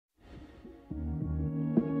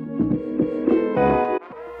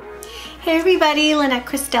Hey everybody,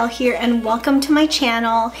 lannetkrystle here and welcome to my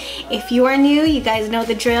channel. If you are new, you guys know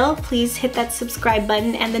the drill. Please hit that subscribe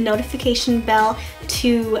button and the notification bell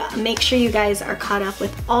to make sure you guys are caught up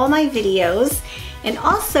with all my videos. And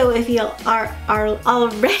also, if you are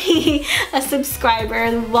already a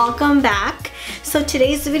subscriber, welcome back. So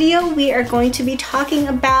today's video, we are going to be talking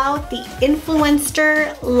about the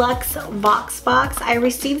Influenster Luxe Vox Box. I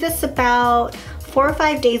received this about 4 or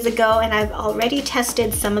 5 days ago and I've already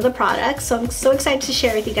tested some of the products, so I'm so excited to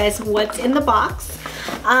share with you guys what's in the box.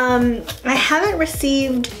 I haven't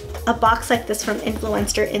received a box like this from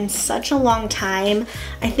Influenster in such a long time.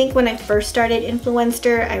 I think when I first started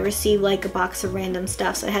Influenster, I received like a box of random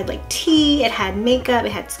stuff. So it had like tea, it had makeup,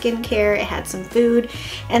 it had skincare, it had some food,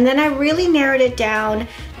 and then I really narrowed it down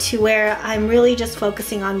to where I'm really just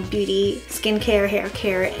focusing on beauty, skincare, hair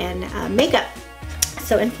care, and makeup.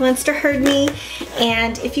 So Influenster heard me,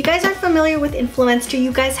 and if you guys aren't familiar with Influenster,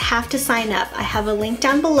 you guys have to sign up. I have a link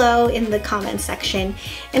down below in the comment section,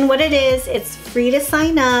 and what it is, it's free to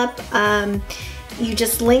sign up. You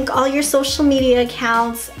just link all your social media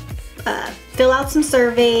accounts, fill out some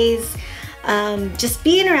surveys, just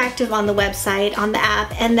be interactive on the website, on the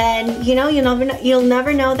app, and then you'll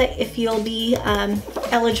never know that if you'll be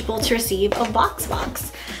eligible to receive a Vox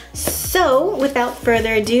box. So without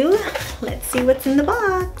further ado, let's see what's in the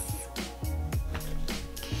box.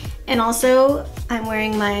 And also, I'm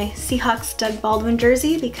wearing my Seahawks Doug Baldwin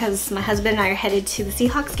jersey because my husband and I are headed to the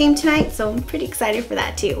Seahawks game tonight, so I'm pretty excited for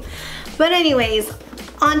that too. But anyways,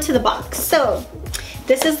 on to the box. So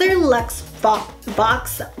this is their Luxe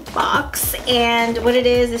Vox box, and what it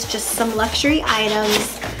is just some luxury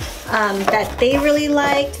items that they really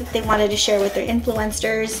liked, that they wanted to share with their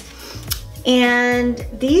influencers. And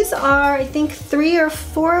these are, I think 3 or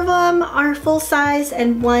 4 of them are full size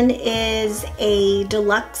and one is a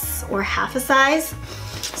deluxe or half a size.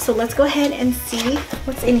 So let's go ahead and see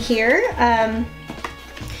what's in here.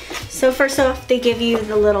 So first off, they give you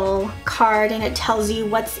the little card and it tells you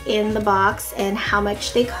what's in the box and how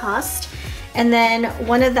much they cost. And then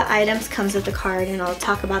one of the items comes with the card, and I'll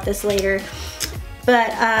talk about this later. But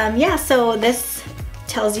yeah, so this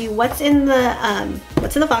tells you what's in the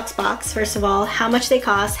Vox box, first of all, how much they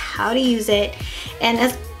cost, how to use it, and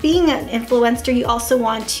as being an influencer, you also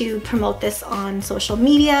want to promote this on social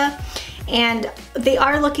media, and they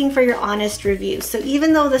are looking for your honest reviews. So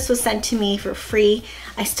even though this was sent to me for free,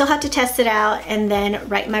 I still have to test it out and then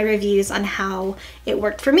write my reviews on how it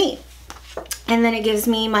worked for me. And then it gives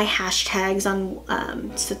me my hashtags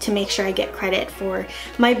on so to make sure I get credit for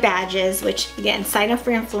my badges, which again, sign up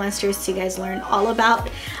for influencers so you guys learn all about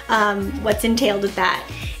what's entailed with that.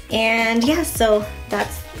 And yeah, so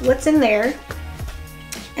that's what's in there.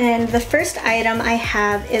 And the first item I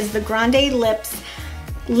have is the GrandeLIPS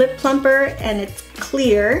lip plumper, and it's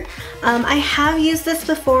clear. I have used this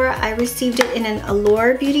before. I received it in an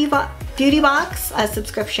Allure beauty box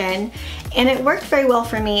subscription, and it worked very well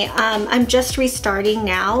for me. I'm just restarting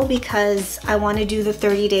now because I want to do the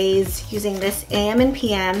 30 days using this AM and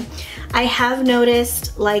PM. I have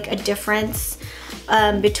noticed like a difference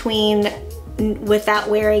between without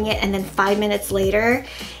wearing it and then 5 minutes later,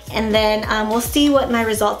 and then we'll see what my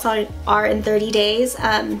results are in 30 days.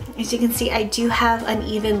 As you can see, I do have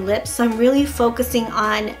uneven lips, so I'm really focusing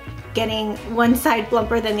on getting one side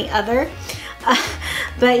plumper than the other.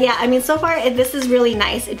 But yeah, I mean, so far this is really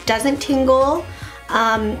nice. It doesn't tingle.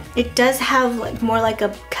 It does have like more like a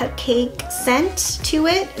cupcake scent to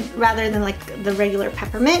it rather than like the regular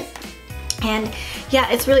peppermint. And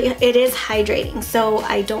yeah, it is hydrating, so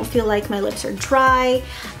I don't feel like my lips are dry.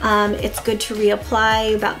 It's good to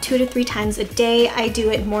reapply about 2 to 3 times a day. I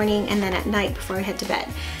do it morning and then at night before I head to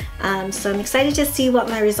bed. So I'm excited to see what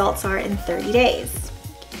my results are in 30 days.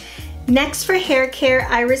 Next, for hair care,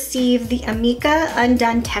 I received the Amika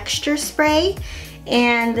Un.Done texture spray,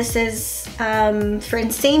 and this is for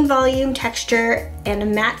insane volume, texture, and a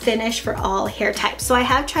matte finish for all hair types. So I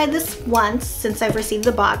have tried this once since I've received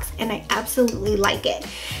the box, and I absolutely like it.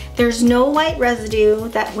 There's no white residue,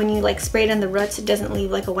 that when you like spray it on the roots, it doesn't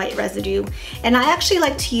leave like a white residue. And I actually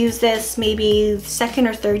like to use this maybe 2nd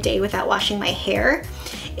or 3rd day without washing my hair.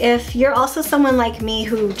 If you're also someone like me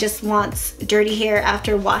who just wants dirty hair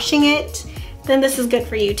after washing it, then this is good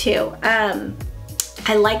for you too.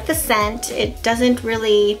 I like the scent. It doesn't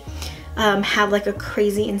really have like a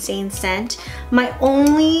crazy insane scent. My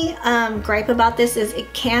only gripe about this is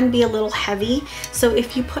it can be a little heavy. So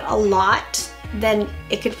if you put a lot, then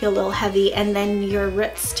it could feel a little heavy, and then your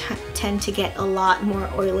roots tend to get a lot more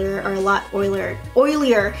oilier, or a lot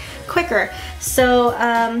oilier quicker. So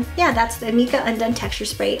yeah, that's the Amika Un.Done texture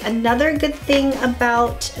spray. Another good thing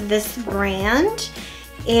about this brand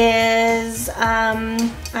is,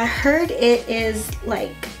 I heard it is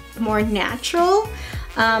like more natural.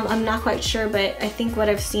 I'm not quite sure, but I think what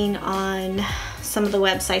I've seen on some of the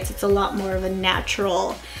websites, it's a lot more of a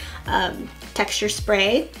natural texture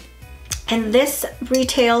spray. And this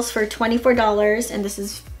retails for $24, and this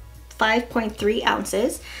is 5.3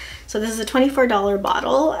 ounces. So this is a $24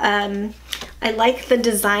 bottle. I like the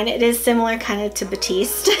design. It is similar kind of to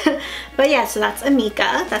Batiste. But yeah, so that's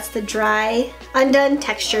Amika. That's the dry Un.Done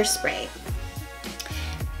texture spray.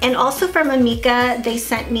 And also from Amika, they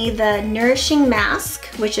sent me the Nourishing mask,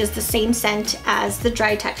 which is the same scent as the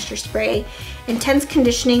dry texture spray. Intense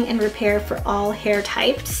conditioning and repair for all hair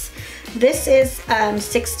types. This is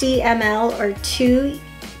 60 ml or 2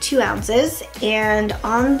 ounces. And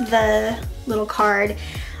on the little card,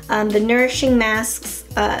 the Nourishing masks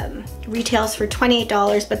retails for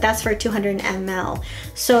 $28, but that's for 200 ml.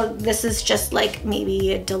 So this is just like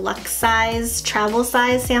maybe a deluxe size, travel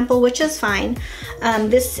size sample, which is fine.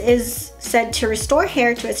 This is said to restore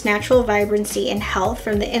hair to its natural vibrancy and health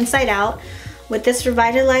from the inside out. With this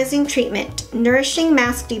revitalizing treatment, Nourishing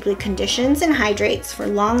mask deeply conditions and hydrates for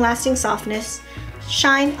long-lasting softness,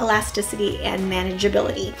 shine, elasticity, and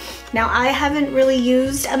manageability. Now, I haven't really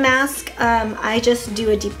used a mask. I just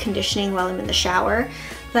do a deep conditioning while I'm in the shower,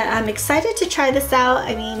 but I'm excited to try this out.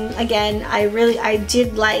 I mean, again, I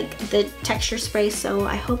did like the texture spray, so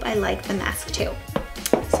I hope I like the mask too.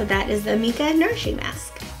 So that is the Amika Nourishing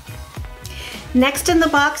mask. Next in the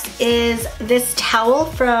box is this towel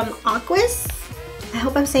from Aquis. I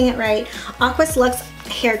hope I'm saying it right. Aquis Luxe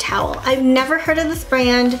hair towel. I've never heard of this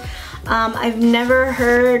brand. I've never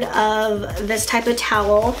heard of this type of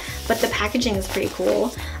towel, but the packaging is pretty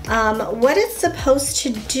cool. What it's supposed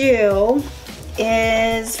to do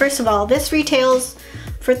is, first of all, this retails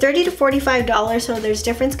for $30 to $45, so there's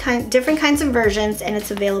different kinds of versions, and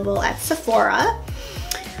it's available at Sephora.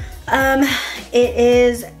 It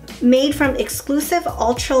is made from exclusive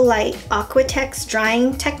ultralight Aquatex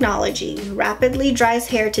drying technology. Rapidly dries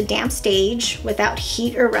hair to damp stage without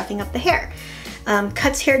heat or roughing up the hair.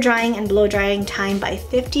 Cuts hair drying and blow drying time by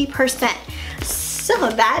 50%.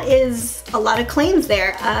 So that is a lot of claims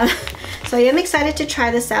there. So I am excited to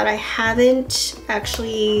try this out. I haven't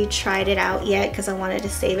actually tried it out yet because I wanted to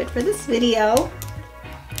save it for this video.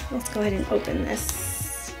 Let's go ahead and open this.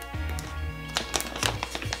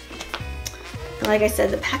 And like I said,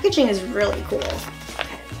 the packaging is really cool.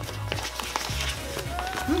 Okay.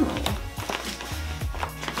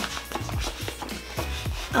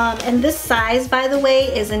 And this size, by the way,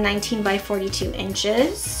 is a 19 by 42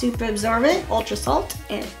 inches. Super absorbent, ultra soft,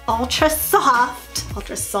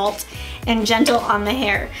 and gentle on the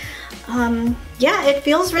hair. Yeah, it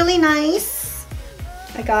feels really nice.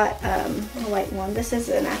 I got a white one. This is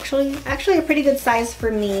actually a pretty good size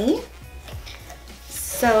for me.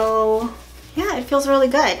 So yeah, it feels really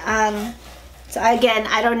good. So again,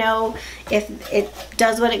 I don't know if it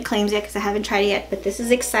does what it claims yet because I haven't tried it yet, but this is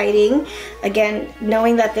exciting. Again,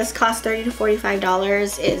 knowing that this costs $30 to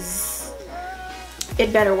 $45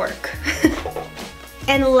 it better work.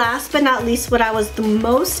 And last but not least, what I was the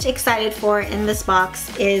most excited for in this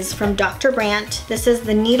box is from Dr.Brandt. This is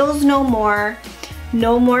the Needles No More,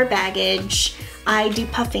 No More Baggage Eye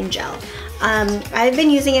Depuffing Gel. I've been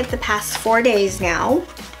using it the past 4 days now.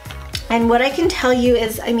 And what I can tell you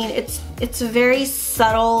is, I mean, it's a very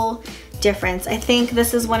subtle difference. I think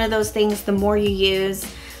this is one of those things, the more you use,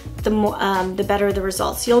 the better the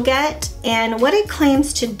results you'll get. And what it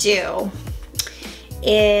claims to do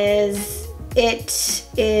is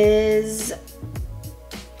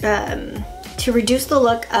to reduce the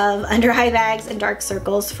look of under eye bags and dark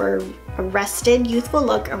circles for a rested, youthful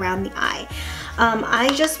look around the eye. I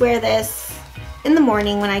just wear this in the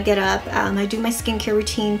morning when I get up. I do my skincare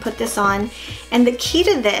routine, put this on, and the key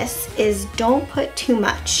to this is don't put too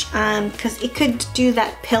much because it could do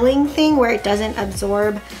that pilling thing where it doesn't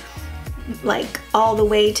absorb like all the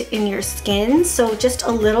way in your skin. So just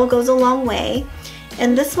a little goes a long way.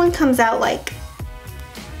 And this one comes out like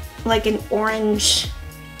an orange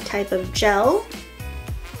type of gel.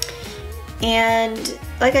 And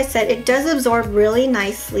like I said, it does absorb really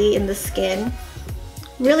nicely in the skin.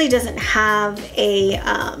 Really doesn't have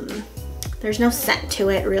there's no scent to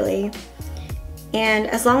it really. And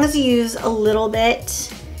as long as you use a little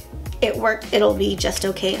bit, it'll be just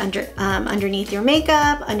okay underneath your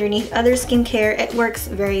makeup, underneath other skincare. It works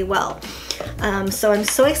very well. So I'm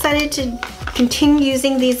so excited to continue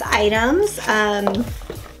using these items. And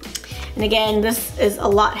again, this is a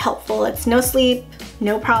lot helpful. It's no sleep,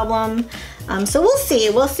 no problem. So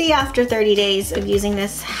we'll see after 30 days of using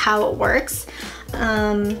this how it works.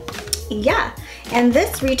 Yeah, and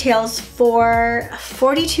this retails for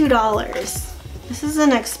 $42. This is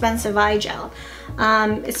an expensive eye gel.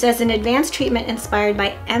 It says an advanced treatment inspired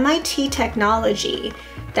by MIT technology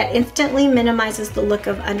that instantly minimizes the look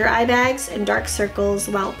of under eye bags and dark circles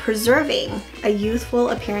while preserving a youthful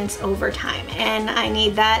appearance over time. And I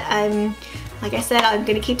need that. Like I said, I'm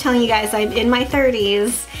gonna keep telling you guys, I'm in my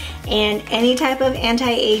 30s, and any type of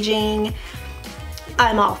anti-aging,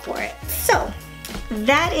 I'm all for it. So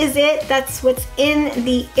that is it. That's what's in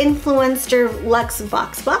the Influenster Luxe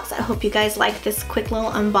Vox Box. I hope you guys like this quick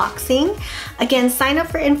little unboxing. Again, sign up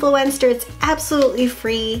for Influenster. It's absolutely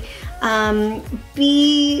free.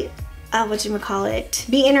 Be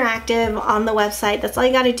interactive on the website. That's all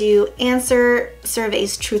you gotta do. Answer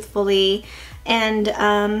surveys truthfully,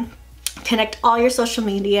 and connect all your social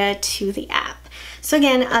media to the app. So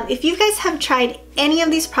again, if you guys have tried any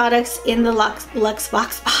of these products in the Luxe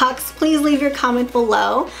Vox Box, please leave your comment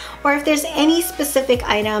below. Or if there's any specific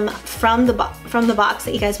item from the box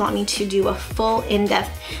that you guys want me to do a full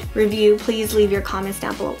in-depth review, please leave your comments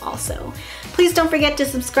down below also. Please don't forget to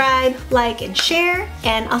subscribe, like, and share,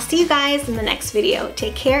 and I'll see you guys in the next video.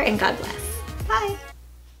 Take care and God bless. Bye.